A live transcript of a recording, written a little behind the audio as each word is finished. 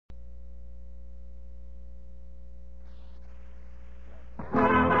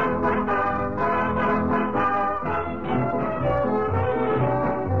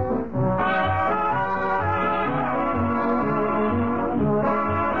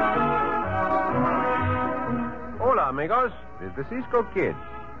amigos. It's the Cisco Kid.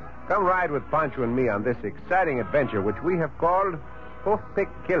 Come ride with Pancho and me on this exciting adventure, which we have called Hoof Pick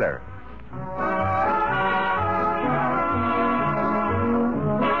Killer.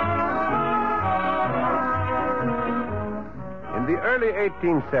 In the early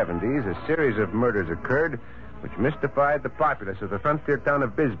 1870s, a series of murders occurred which mystified the populace of the frontier town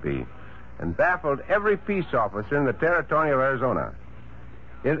of Bisbee and baffled every peace officer in the territory of Arizona.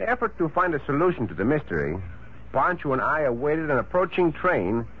 In an effort to find a solution to the mystery, Pancho and I awaited an approaching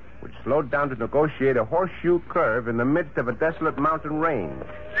train which slowed down to negotiate a horseshoe curve in the midst of a desolate mountain range.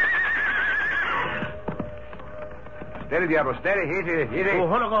 Steady, Diablo, steady. Easy, easy. Oh,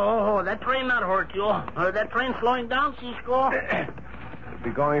 hold on. That train not hurt you. That train slowing down, Cisco. It'll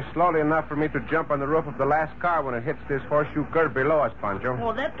be going slowly enough for me to jump on the roof of the last car when it hits this horseshoe curve below us, Pancho.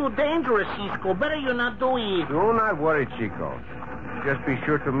 Oh, that's too dangerous, Cisco. Better you not do it. Do not worry, Chico. Just be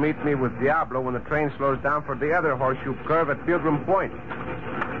sure to meet me with Diablo when the train slows down for the other horseshoe curve at Pilgrim Point.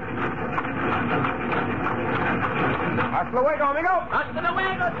 Hasta luego, amigo. Hasta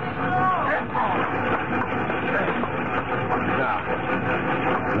luego, Cisco. Now,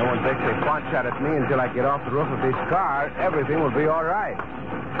 no one takes a pot shot at me until I get off the roof of this car. Everything will be all right.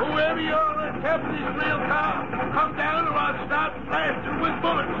 Whoever you are that's helping this real car, come down or I'll start blasting with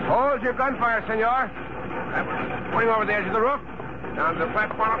bullets. Hold your gunfire, senor. Swing over the edge of the roof. Down to the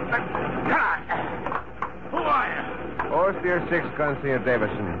platform. Who are you? Oh, steer 6 gun, Senor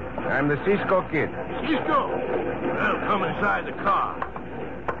Davison. I'm the Cisco Kid. Cisco? Well, come inside the car.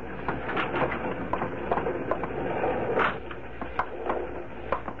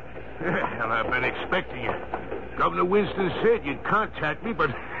 Well, I've been expecting you. Governor Winston said you'd contact me,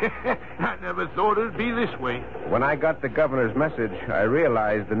 but I never thought it'd be this way. When I got the governor's message, I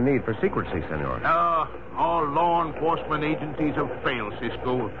realized the need for secrecy, senor. All law enforcement agencies have failed,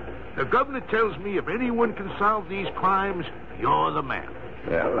 Cisco. The governor tells me if anyone can solve these crimes, you're the man.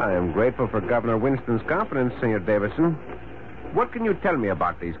 Well, I am grateful for Governor Winston's confidence, Senor Davison. What can you tell me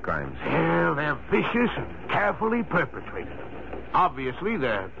about these crimes? Well, they're vicious and carefully perpetrated. Obviously,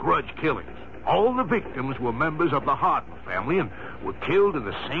 they're grudge killings. All the victims were members of the Hardin family and were killed in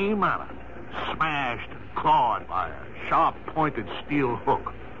the same manner. Smashed and clawed by a sharp-pointed steel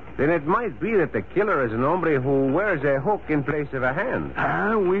hook. Then it might be that the killer is an hombre who wears a hook in place of a hand.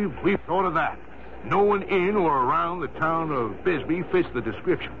 We've thought of that. No one in or around the town of Bisbee fits the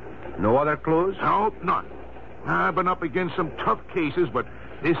description. No other clues? Nope, none. I've been up against some tough cases, but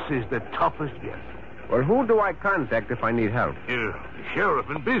this is the toughest yet. Well, who do I contact if I need help? The sheriff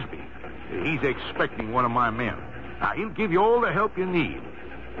in Bisbee. He's expecting one of my men. Now, he'll give you all the help you need.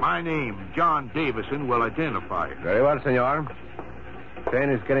 My name, John Davison, will identify you. Very well, senor. Train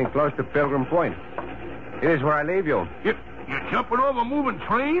is getting close to Pilgrim Point. Here's where I leave you. You're jumping over a moving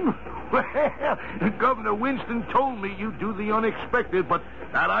train? Well, Governor Winston told me you'd do the unexpected, but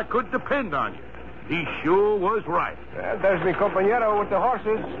that I could depend on you. He sure was right. Well, there's mi compañero with the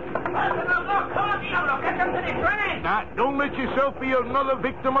horses. Come on, Diablo. Get them to the train. Now, don't let yourself be another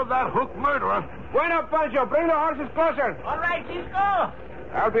victim of that hook murderer. Bueno, Pancho, bring the horses closer. All right, Cisco.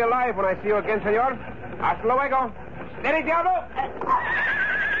 I'll be alive when I see you again, senor. Hasta luego. Steady, Diablo.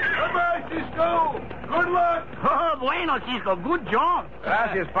 Goodbye, Cisco. Good luck. Oh, bueno, Cisco. Good job.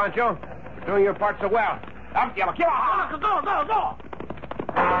 Gracias, Pancho. You're doing your part so well. Up, Diablo. Go.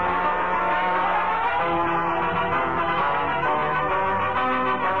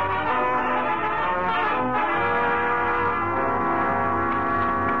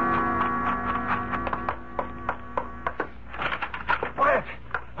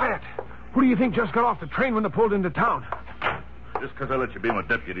 Wyatt, who do you think just got off the train when they pulled into town? Just because I let you be my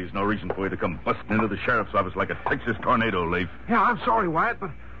deputy is no reason for you to come busting into the sheriff's office like a Texas tornado, Leif. Yeah, I'm sorry, Wyatt,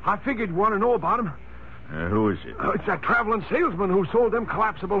 but I figured you'd want to know about him. Who is it? It's that traveling salesman who sold them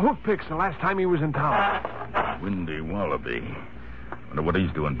collapsible hoof picks the last time he was in town. Windy Wallaby. Wonder what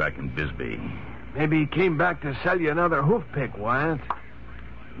he's doing back in Bisbee. Maybe he came back to sell you another hoof pick, Wyatt.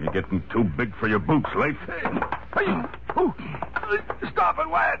 You're getting too big for your boots, Leif. Hey, stop it,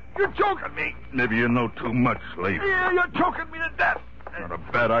 Wyatt. You're choking me. Maybe you know too much, Leif. Yeah, you're choking me to death. Not a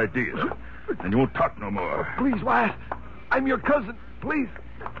bad idea. And you won't talk no more. Please, Wyatt. I'm your cousin. Please.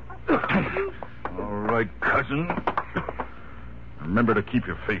 All right, cousin. Remember to keep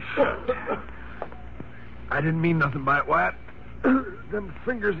your face shut. I didn't mean nothing by it, Wyatt. Them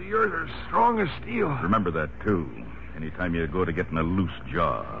fingers of yours are strong as steel. Remember that, too. Anytime you go to getting a loose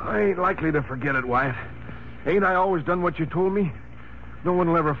jaw. I ain't likely to forget it, Wyatt. Ain't I always done what you told me? No one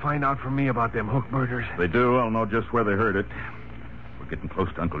will ever find out from me about them hook murders. If they do, I'll know just where they heard it. We're getting close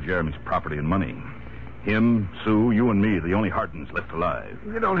to Uncle Jeremy's property and money. Him, Sue, you and me, the only Hardins left alive.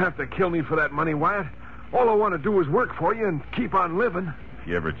 You don't have to kill me for that money, Wyatt. All I want to do is work for you and keep on living. If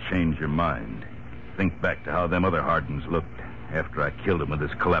you ever change your mind, think back to how them other Hardens looked after I killed him with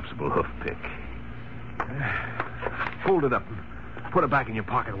this collapsible hoof pick. Fold it up and put it back in your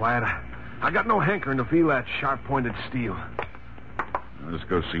pocket, Wyatt. I got no hankering to feel that sharp-pointed steel. Let's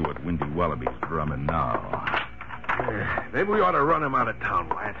go see what Windy Wallaby's drumming now. Maybe we ought to run him out of town,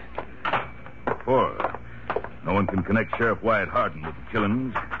 Wyatt. For no one can connect Sheriff Wyatt Harden with the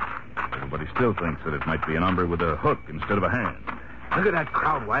killings. Everybody still thinks that it might be an hombre with a hook instead of a hand. Look at that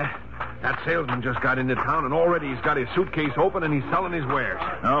crowd, Wyatt. That salesman just got into town, and already he's got his suitcase open and he's selling his wares.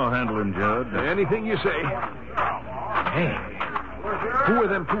 I'll handle him, Judd. Anything you say. Hey, who are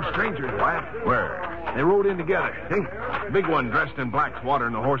them two strangers, Wyatt? Where? They rode in together. See? Big one dressed in black's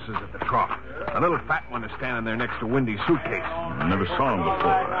watering the horses at the trough. The little fat one is standing there next to Windy's suitcase. I never saw him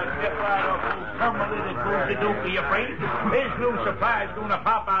before. Come a little closer, don't be afraid. There's no surprise going to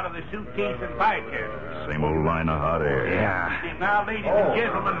pop out of the suitcase and bite you. Same old line of hot air. Yeah. Now, ladies and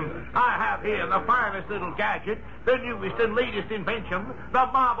gentlemen, I have here the finest little gadget, the newest and latest invention, the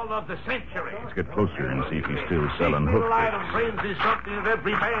marvel of the century. Let's get closer and see if he's still selling This hoof little item, picks. friends, is something that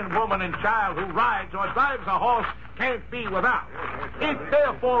every man, woman, and child who rides or drives a horse can't be without. It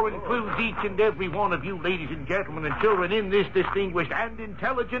therefore includes each and every one of you, ladies and gentlemen, and children in this distinguished and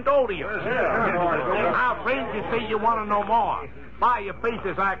intelligent audience. Now, friends, you say you want to know more. By your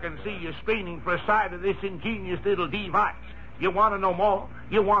faces, I can see you straining for a sight of this ingenious little device. You want to know more?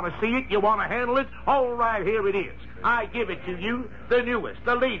 You want to see it? You want to handle it? All right, here it is. I give it to you, the newest,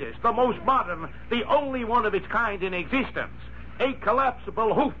 the latest, the most modern, the only one of its kind in existence. A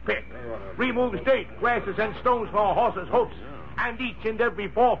collapsible hoof pick. Removes dirt, grasses, and stones from a horse's hoofs. And each and every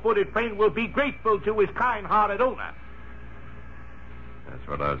four-footed friend will be grateful to his kind-hearted owner. That's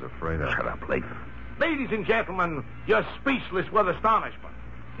what I was afraid of. Shut up, Leif. Ladies and gentlemen, you're speechless with astonishment.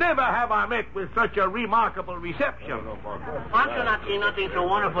 Never have I met with such a remarkable reception. Aren't you not see nothing so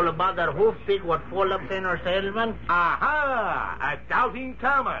wonderful about that hoof pick what fold up in our salesman? Aha! A doubting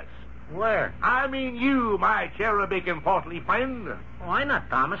Thomas. Where? I mean you, my cherubic and portly friend. Why not,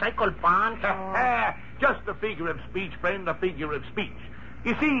 Thomas? I call Pancho. Just a figure of speech, friend, a figure of speech.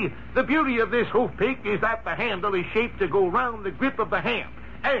 You see, the beauty of this hoof pick is that the handle is shaped to go round the grip of the hand.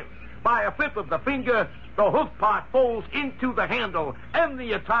 And by a flip of the finger, the hoof part folds into the handle, and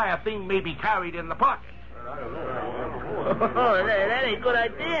the entire thing may be carried in the pocket. Oh, that ain't a good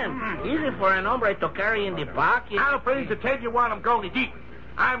idea. Easy for an hombre to carry in the pocket. Now, friends, to tell you what I'm going to do.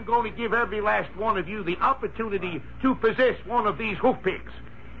 I'm going to give every last one of you the opportunity to possess one of these hoof picks.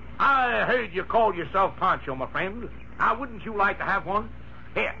 I heard you call yourself Pancho, my friend. Now, wouldn't you like to have one?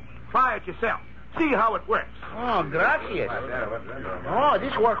 Here, try it yourself. See how it works. Oh, gracias. Oh,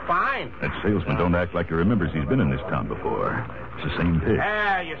 this worked fine. That salesman don't act like he remembers he's been in this town before. It's the same pick.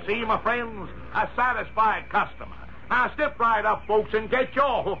 You see, my friends, a satisfied customer. Now, step right up, folks, and get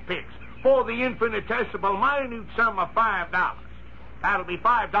your hoof picks for the infinitesimal minute sum of $5. That'll be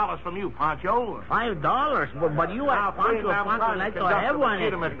 $5 from you, Pancho. $5? But you are Pancho. Pancho like to have one.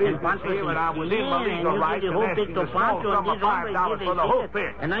 And Pancho here, and I was in my and legal you right give to the ask hoof pick you to the small Pancho, sum and of this hombre $5 give for the it hoof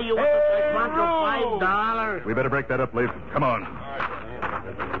here. pick. And now you want to pay Pancho $5. We better break that up, Leif. Come on.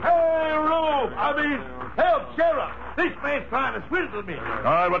 Hey, Rube! Help, Sheriff! This man's trying to swindle me. All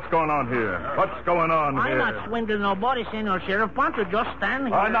right, what's going on here? What's going on I'm here? not swindling nobody, Senor Sheriff. Pancho just stand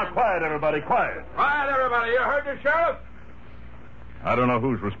here. All right, now, quiet, everybody, quiet. Quiet, everybody. You heard the Sheriff? I don't know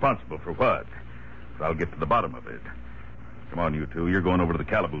who's responsible for what, but I'll get to the bottom of it. Come on, you two. You're going over to the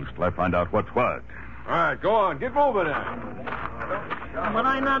calaboose till I find out what's what. All right, go on. Get moving now. But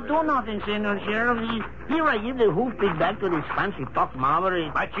I not do nothing, Senor Sheriff. Here I give the hoof pick back to this fancy talk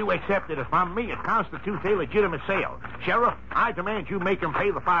maverick. But you accepted it from me. It constitutes a legitimate sale. Sheriff, I demand you make him pay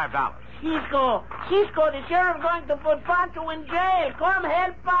the $5. Cisco, the sheriff's going to put Pancho in jail. Come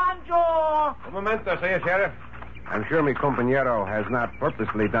help Pancho. Un momento, Senor Sheriff. I'm sure mi compañero has not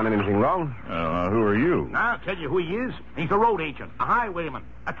purposely done anything wrong. Who are you? I'll tell you who he is. He's a road agent, a highwayman,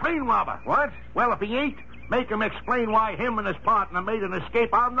 a train robber. What? Well, if he ain't, make him explain why him and his partner made an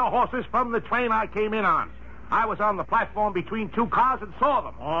escape on the horses from the train I came in on. I was on the platform between two cars and saw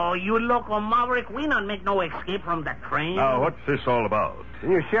them. Oh, you local maverick. We not make no escape from the train. Now, what's this all about?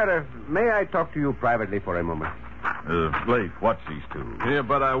 Senor Sheriff, may I talk to you privately for a moment? Leif, watch these two. Yeah,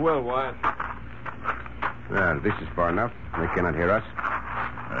 but I will, Wyatt. Well, this is far enough. They cannot hear us.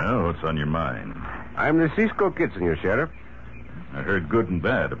 Well, what's on your mind? I'm the Cisco Kid, Senor Sheriff. I heard good and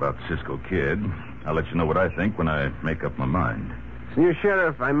bad about Cisco Kid. I'll let you know what I think when I make up my mind. Senor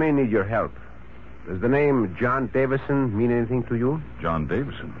Sheriff, I may need your help. Does the name John Davison mean anything to you? John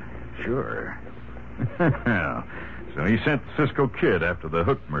Davison? Sure. So he sent Cisco Kid after the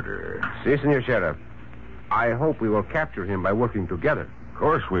Hook murder. Si, Senor Sheriff. I hope we will capture him by working together. Of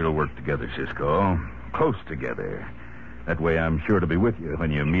course we'll work together, Cisco. Close together. That way I'm sure to be with you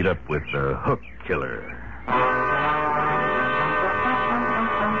when you meet up with the Hook Killer.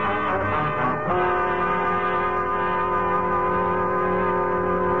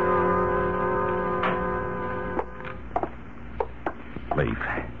 Leif,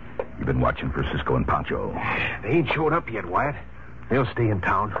 you've been watching for Cisco and Pancho. They ain't showed up yet, Wyatt. They'll stay in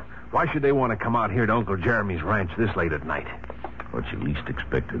town. Why should they want to come out here to Uncle Jeremy's ranch this late at night? What you least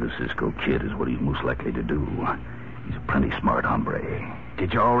expect of the Cisco kid is what he's most likely to do. He's a plenty smart hombre.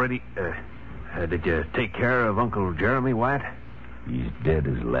 Did you already, did you take care of Uncle Jeremy, Wyatt? He's dead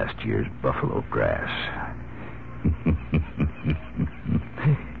as last year's buffalo grass.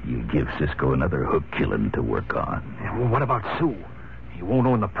 You give Cisco another hook killing to work on. Yeah, well, what about Sue? He won't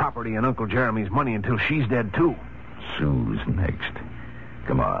own the property and Uncle Jeremy's money until she's dead, too. Sue's next.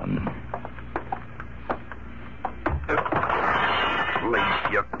 Come on.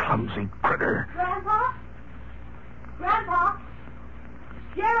 Lace, you clumsy critter. Grandpa? Grandpa?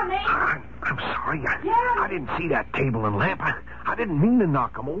 Jeremy? I'm sorry. Jeremy! I didn't see that table and lamp. I didn't mean to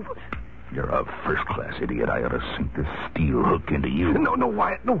knock them over. You're a first-class idiot. I ought to sink this steel hook into you. No,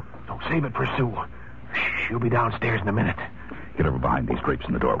 Wyatt. No, save it for Sue. She'll be downstairs in a minute. Get over behind these drapes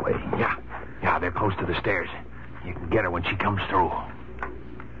in the doorway. Yeah, they're close to the stairs. You can get her when she comes through.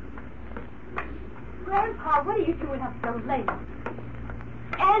 Grandpa, what are you doing up so late?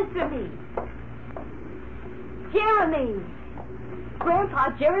 Answer me. Jeremy. Grandpa,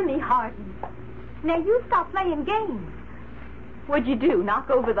 Jeremy Harden. Now, you stop playing games. What'd you do, knock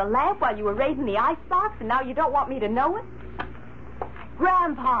over the lamp while you were raiding the icebox, and now you don't want me to know it?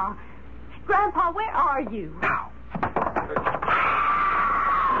 Grandpa, where are you? Now.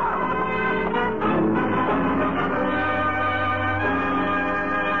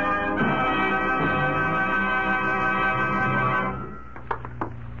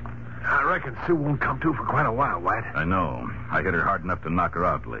 I reckon Sue won't come to for quite a while, Wyatt. I know. I hit her hard enough to knock her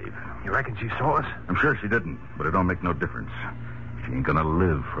out, Leif. You reckon she saw us? I'm sure she didn't, but it don't make no difference. She ain't gonna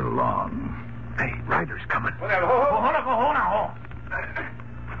live for long. Hey, Ryder's coming. Hold on.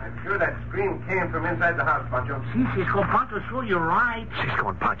 I'm sure that scream came from inside the house, Pancho. See, Cisco, Pancho, sure you're right. Cisco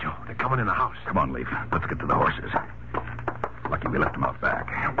and Pancho, they're coming in the house. Come on, Leif. Let's get to the horses. Lucky we left them out back.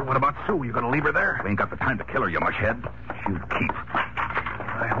 What about Sue? You gonna leave her there? We ain't got the time to kill her, you mushhead. Shoot Keith.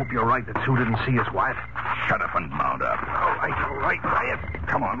 I hope you're right that Sue didn't see us, Wyatt. Shut up and mount up. All right, Wyatt.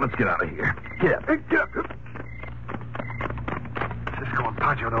 Come on, let's get out of here. Get up. Cisco and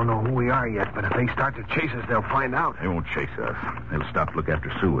Pancho don't know who we are yet, but if they start to chase us, they'll find out. They won't chase us. They'll stop to look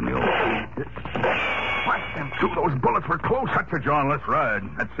after Sue and you'll... Blast them two. Those bullets were close. Shut your jaw and let's ride.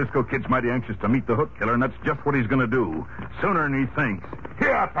 That Cisco kid's mighty anxious to meet the hook killer, and that's just what he's going to do. Sooner than he thinks.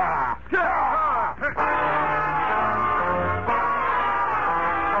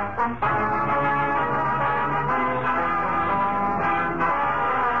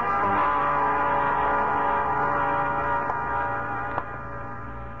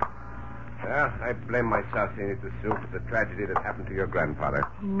 Well, I blame myself, Senorita Sue, for the tragedy that happened to your grandfather.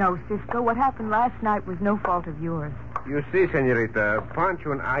 No, Cisco. What happened last night was no fault of yours. You see, Senorita,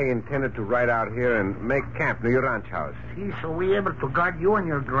 Pancho and I intended to ride out here and make camp near your ranch house. See, so we able to guard you and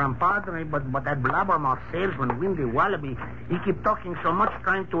your grandpadre, but that blabbermouth salesman, Windy Wallaby, he keep talking so much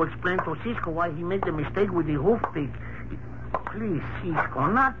trying to explain to Cisco why he made the mistake with the hoof pick. Please, Cisco,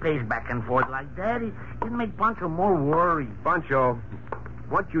 not pace back and forth like that. It make Pancho more worried. Pancho,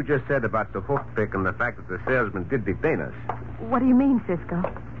 what you just said about the hoof pick and the fact that the salesman did detain us. What do you mean, Cisco?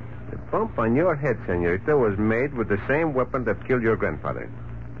 The bump on your head, Senorita, was made with the same weapon that killed your grandfather.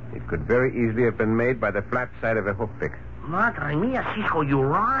 It could very easily have been made by the flat side of a hoof pick. Madre mia, Cisco, you're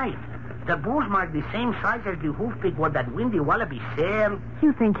right. The bruise mark the same size as the hoof pick what that Windy Wallaby said.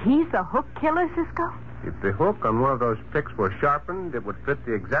 You think he's the hook killer, Cisco? If the hook on one of those picks were sharpened, it would fit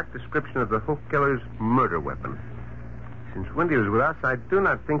the exact description of the hoof killer's murder weapon. Since Windy was with us, I do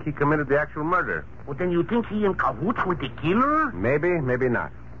not think he committed the actual murder. Well, then you think he in cahoots with the killer? Maybe, maybe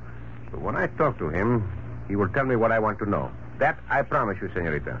not. But when I talk to him, he will tell me what I want to know. That I promise you,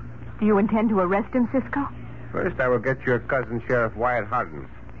 Senorita. Do you intend to arrest him, Cisco? First, I will get your cousin, Sheriff Wyatt Harden.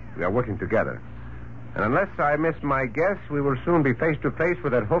 We are working together. And unless I miss my guess, we will soon be face to face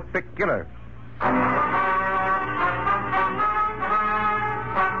with that hoof-pick killer.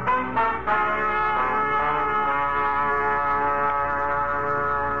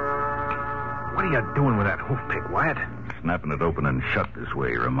 What are you doing with that hoof pick, Wyatt? Snapping it open and shut this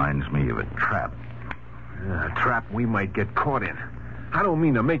way reminds me of a trap. A trap we might get caught in. I don't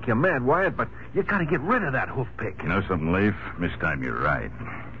mean to make you mad, Wyatt, but you gotta get rid of that hoof pick. You know something, Leif? This time you're right.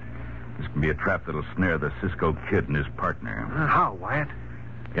 This can be a trap that'll snare the Cisco Kid and his partner. How, Wyatt?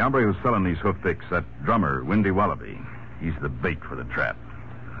 The hombre who's selling these hoof picks, that drummer, Windy Wallaby. He's the bait for the trap.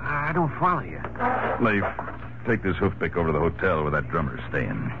 I don't follow you. Leif, take this hoof pick over to the hotel where that drummer's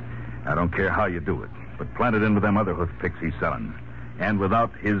staying. I don't care how you do it, but plant it in with them other hoof picks he's selling. And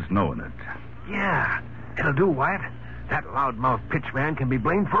without his knowing it. Yeah, it'll do, Wyatt. That loudmouth pitchman can be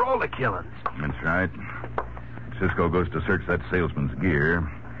blamed for all the killings. That's right. Cisco goes to search that salesman's gear.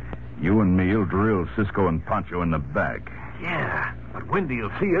 You and me'll drill Cisco and Pancho in the back. Yeah, but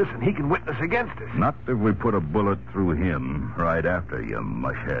Windy'll see us and he can witness against us. Not if we put a bullet through him right after you,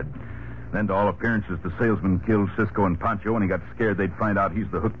 mushhead. Then, to all appearances, the salesman killed Cisco and Pancho, and he got scared they'd find out he's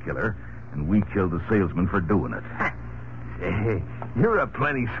the hook killer, and we killed the salesman for doing it. Hey, you're a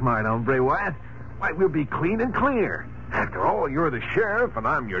plenty smart hombre, Wyatt. Why, we'll be clean and clear. After all, you're the sheriff, and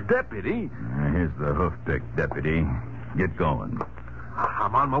I'm your deputy. Here's the hoof pick, deputy. Get going.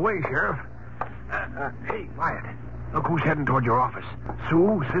 I'm on my way, Sheriff. Hey, Wyatt, look who's heading toward your office.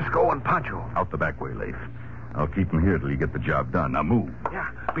 Sue, Cisco, and Pancho. Out the back way, Leif. I'll keep him here till you get the job done. Now move.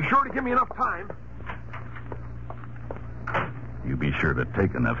 Yeah, be sure to give me enough time. You be sure to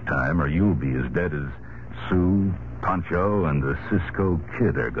take enough time, or you'll be as dead as Sue, Pancho, and the Cisco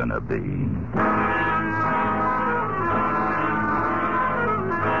Kid are gonna be.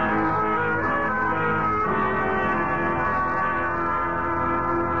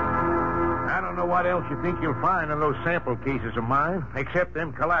 What else you think you'll find in those sample cases of mine, except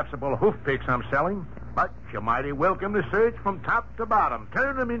them collapsible hoof picks I'm selling? But you're mighty welcome to search from top to bottom.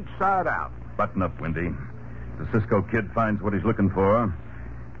 Turn them inside out. Button up, Windy. If the Cisco Kid finds what he's looking for,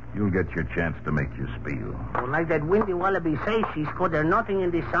 you'll get your chance to make your spiel. Well, like that Windy Wallaby says, Cisco, there's nothing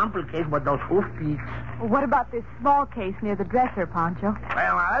in this sample case but those hoof picks. Well, what about this small case near the dresser, Pancho?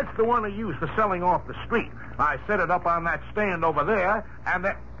 Well, that's the one I used for selling off the street. I set it up on that stand over there, and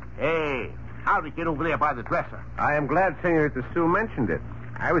then... Hey... How'd it get over there by the dresser? I am glad Senorita Sue mentioned it.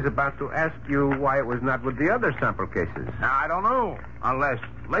 I was about to ask you why it was not with the other sample cases. Now, I don't know. Unless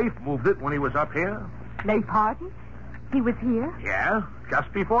Leif moved it when he was up here. Leif Harden? He was here? Yeah,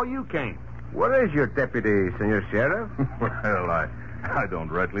 just before you came. Where is your deputy, Senor Sheriff? Well, I don't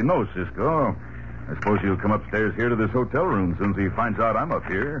rightly know, Cisco. I suppose he'll come upstairs here to this hotel room as soon as he finds out I'm up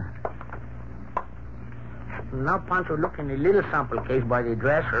here. Now Pancho look in the little sample case by the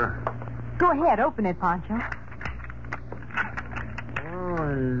dresser. Go ahead, open it, Pancho. Oh,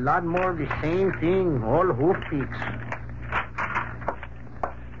 a lot more of the same thing. All hoof picks.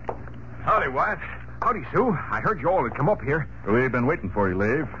 Howdy, Wyatt. Howdy, Sue. I heard you all had come up here. We've been waiting for you,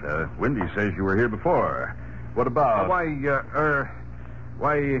 Leif. Windy says you were here before. What about... Why...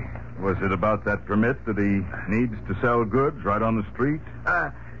 Was it about that permit that he needs to sell goods right on the street?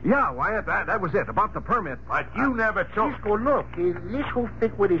 Yeah, Wyatt, that was it. About the permit. But you never told... Cisco, look. This hoof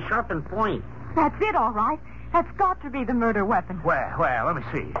pick with a sharpened point. That's it, all right. That's got to be the murder weapon. Well, let me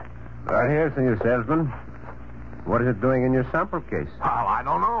see. Right here, Senor Salesman. What is it doing in your sample case? Well, I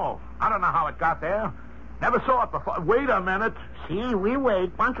don't know. I don't know how it got there. Never saw it before. Wait a minute. See, we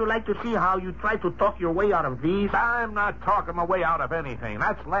wait. Pancho like to see how you try to talk your way out of these. I'm not talking my way out of anything.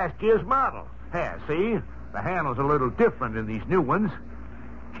 That's last year's model. Here, see? The handle's a little different in these new ones.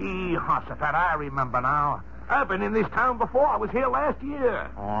 Gee, Hossafat, I remember now. I've been in this town before. I was here last year.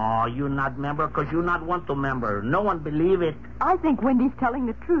 Oh, you not member because you not want to member. No one believe it. I think Windy's telling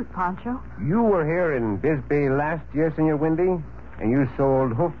the truth, Pancho. You were here in Bisbee last year, Senor Windy, and you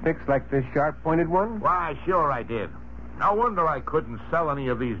sold hoof picks like this sharp-pointed one? Why, sure I did. No wonder I couldn't sell any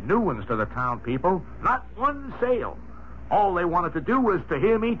of these new ones to the town people. Not one sale. All they wanted to do was to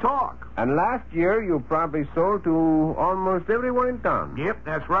hear me talk. And last year, you probably sold to almost everyone in town. Yep,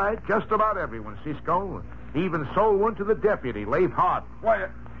 that's right. Just about everyone, Cisco. Even sold one to the deputy, Leif Harden. Why,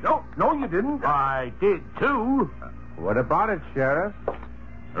 no, you didn't. I did, too. What about it, Sheriff?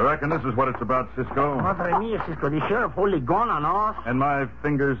 I reckon this is what it's about, Cisco. Madre mia, Cisco, the sheriff wholly gone on us. And my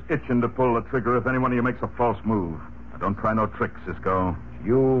finger's itching to pull the trigger if any one of you makes a false move. Now, don't try no tricks, Cisco.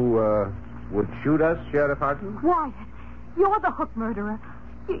 You, would shoot us, Sheriff Harden? Wyatt, you're the hook murderer.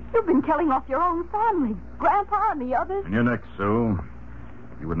 You've been killing off your own family. Grandpa and the others. And you're next, Sue.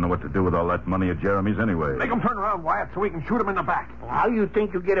 You wouldn't know what to do with all that money of Jeremy's anyway. Make him turn around, Wyatt, so we can shoot him in the back. How you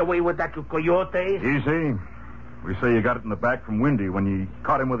think you get away with that, you coyotes? Easy. We say you got it in the back from Windy when you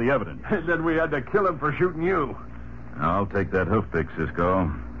caught him with the evidence. And then we had to kill him for shooting you. I'll take that hoof pick,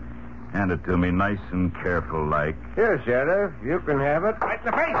 Cisco. Hand it to me nice and careful like. Here, Sheriff. You can have it. Right in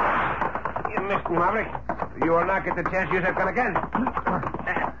the face. You missed, Maverick. You will not get the chance to use that gun again.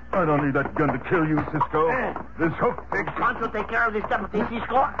 I don't need that gun to kill you, Cisco. This Hoof fix. Pancho, take care of this deputy,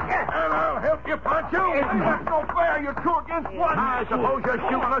 Cisco. I'll help you, Pancho. That's no fair. You're two against one. I suppose your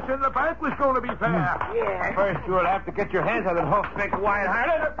shooting us in the back was going to be fair. Yeah. First, you'll have to get your hands on that Hoof fix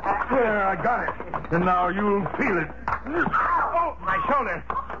wide-handed. There, I got it. And now you'll feel it. Oh, my shoulder.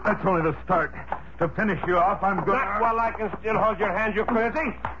 That's only the start. To finish you off, I'm going Not while I can still hold your hands, you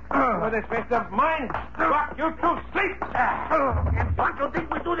crazy. With this fist of mine, fuck you to sleep. And Pancho think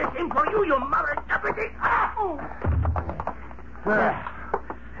we do the same for you, you mother deputy.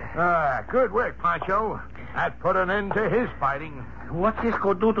 Good work, Pancho. That put an end to his fighting. What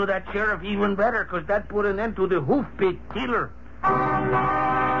Cisco do to that sheriff even better, because that put an end to the hoof pig killer.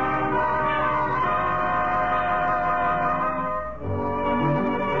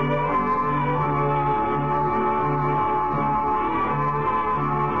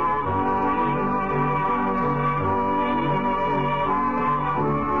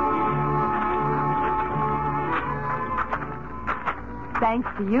 Thanks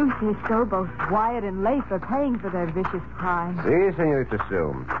to you, Cisco, both Wyatt and Leif are paying for their vicious crime. Si, Senorita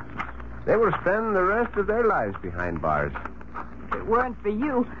Sue. They will spend the rest of their lives behind bars. If it weren't for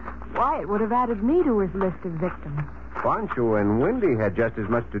you, Wyatt would have added me to his list of victims. Pancho and Wendy had just as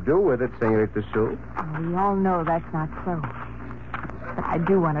much to do with it, Senorita Sue. We all know that's not so. But I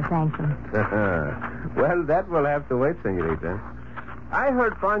do want to thank them. Well, that will have to wait, Senorita. I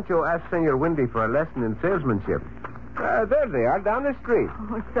heard Pancho ask Senor Wendy for a lesson in salesmanship. There they are, down the street.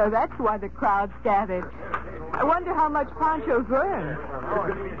 Oh, so that's why the crowd's gathered. I wonder how much Pancho's learned.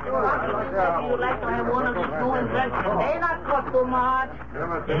 You like to have one of these new inventions? They not cost too much.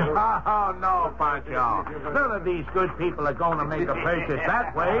 Oh, no, Pancho. None of these good people are going to make a purchase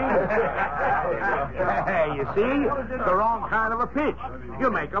that way. Hey, you see? It's the wrong kind of a pitch. You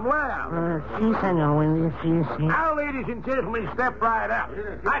make them laugh. Si, Senor Wendy, si. Now, ladies and gentlemen, step right out.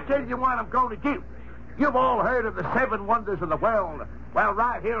 I tell you what I'm going to do. You've all heard of the 7 wonders of the world. Well,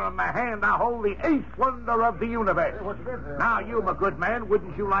 right here in my hand, I hold the 8th wonder of the universe. Now, you, my good man,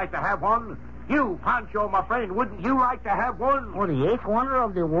 wouldn't you like to have one? You, Pancho, my friend, wouldn't you like to have one? Oh, the 8th wonder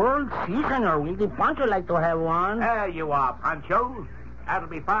of the world? Si, Senor Wendy. Pancho like to have one. There you are, Pancho. That'll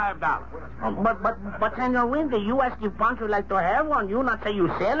be $5. But, Senor Wendy, you ask if Pancho like to have one. You not say you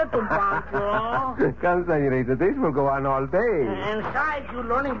sell it to Pancho. Come, Senorita, this will go on all day. And besides, you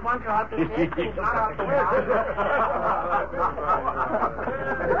learning Pancho how to sell things, not how to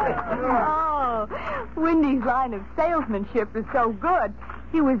Oh, Wendy's line of salesmanship is so good,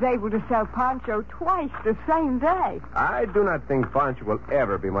 he was able to sell Pancho twice the same day. I do not think Pancho will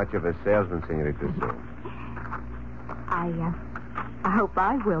ever be much of a salesman, Senorita Sue. I hope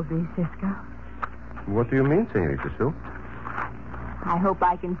I will be, Cisco. What do you mean, Senorita Sue? I hope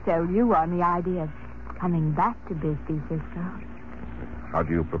I can sell you on the idea of coming back to Bisbee, Cisco. How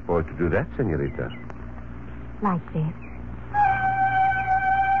do you propose to do that, Senorita? Like this.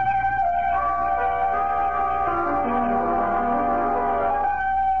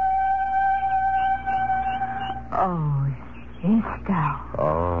 Oh, Cisco.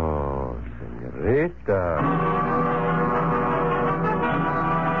 Oh, Senorita.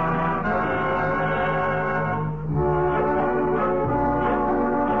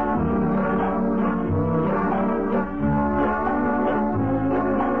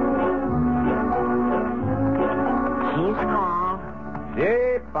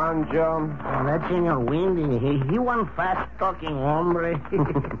 Pancho. Oh, that's Senor Wendy. He one fast-talking hombre.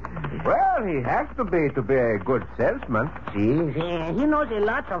 Well, he has to be a good salesman. See, he knows a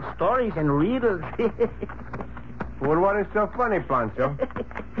lot of stories and riddles. Well, what is so funny, Pancho?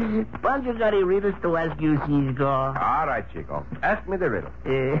 Pancho got a riddle to ask you, Cisco. All right, Chico. Ask me the riddle.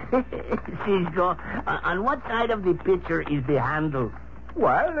 Cisco, on what side of the picture is the handle?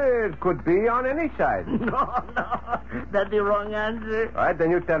 Well, it could be on any side. No, that's the wrong answer. All right,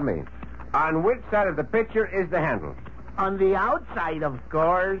 then you tell me. On which side of the picture is the handle? On the outside, of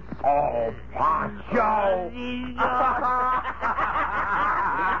course. Oh, Pancho!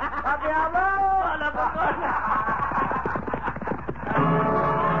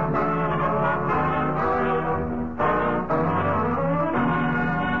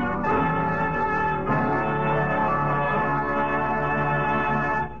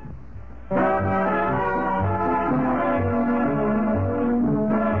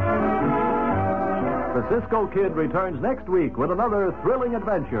 The Cisco Kid returns next week with another thrilling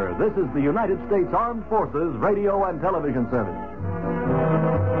adventure. This is the United States Armed Forces Radio and Television Service.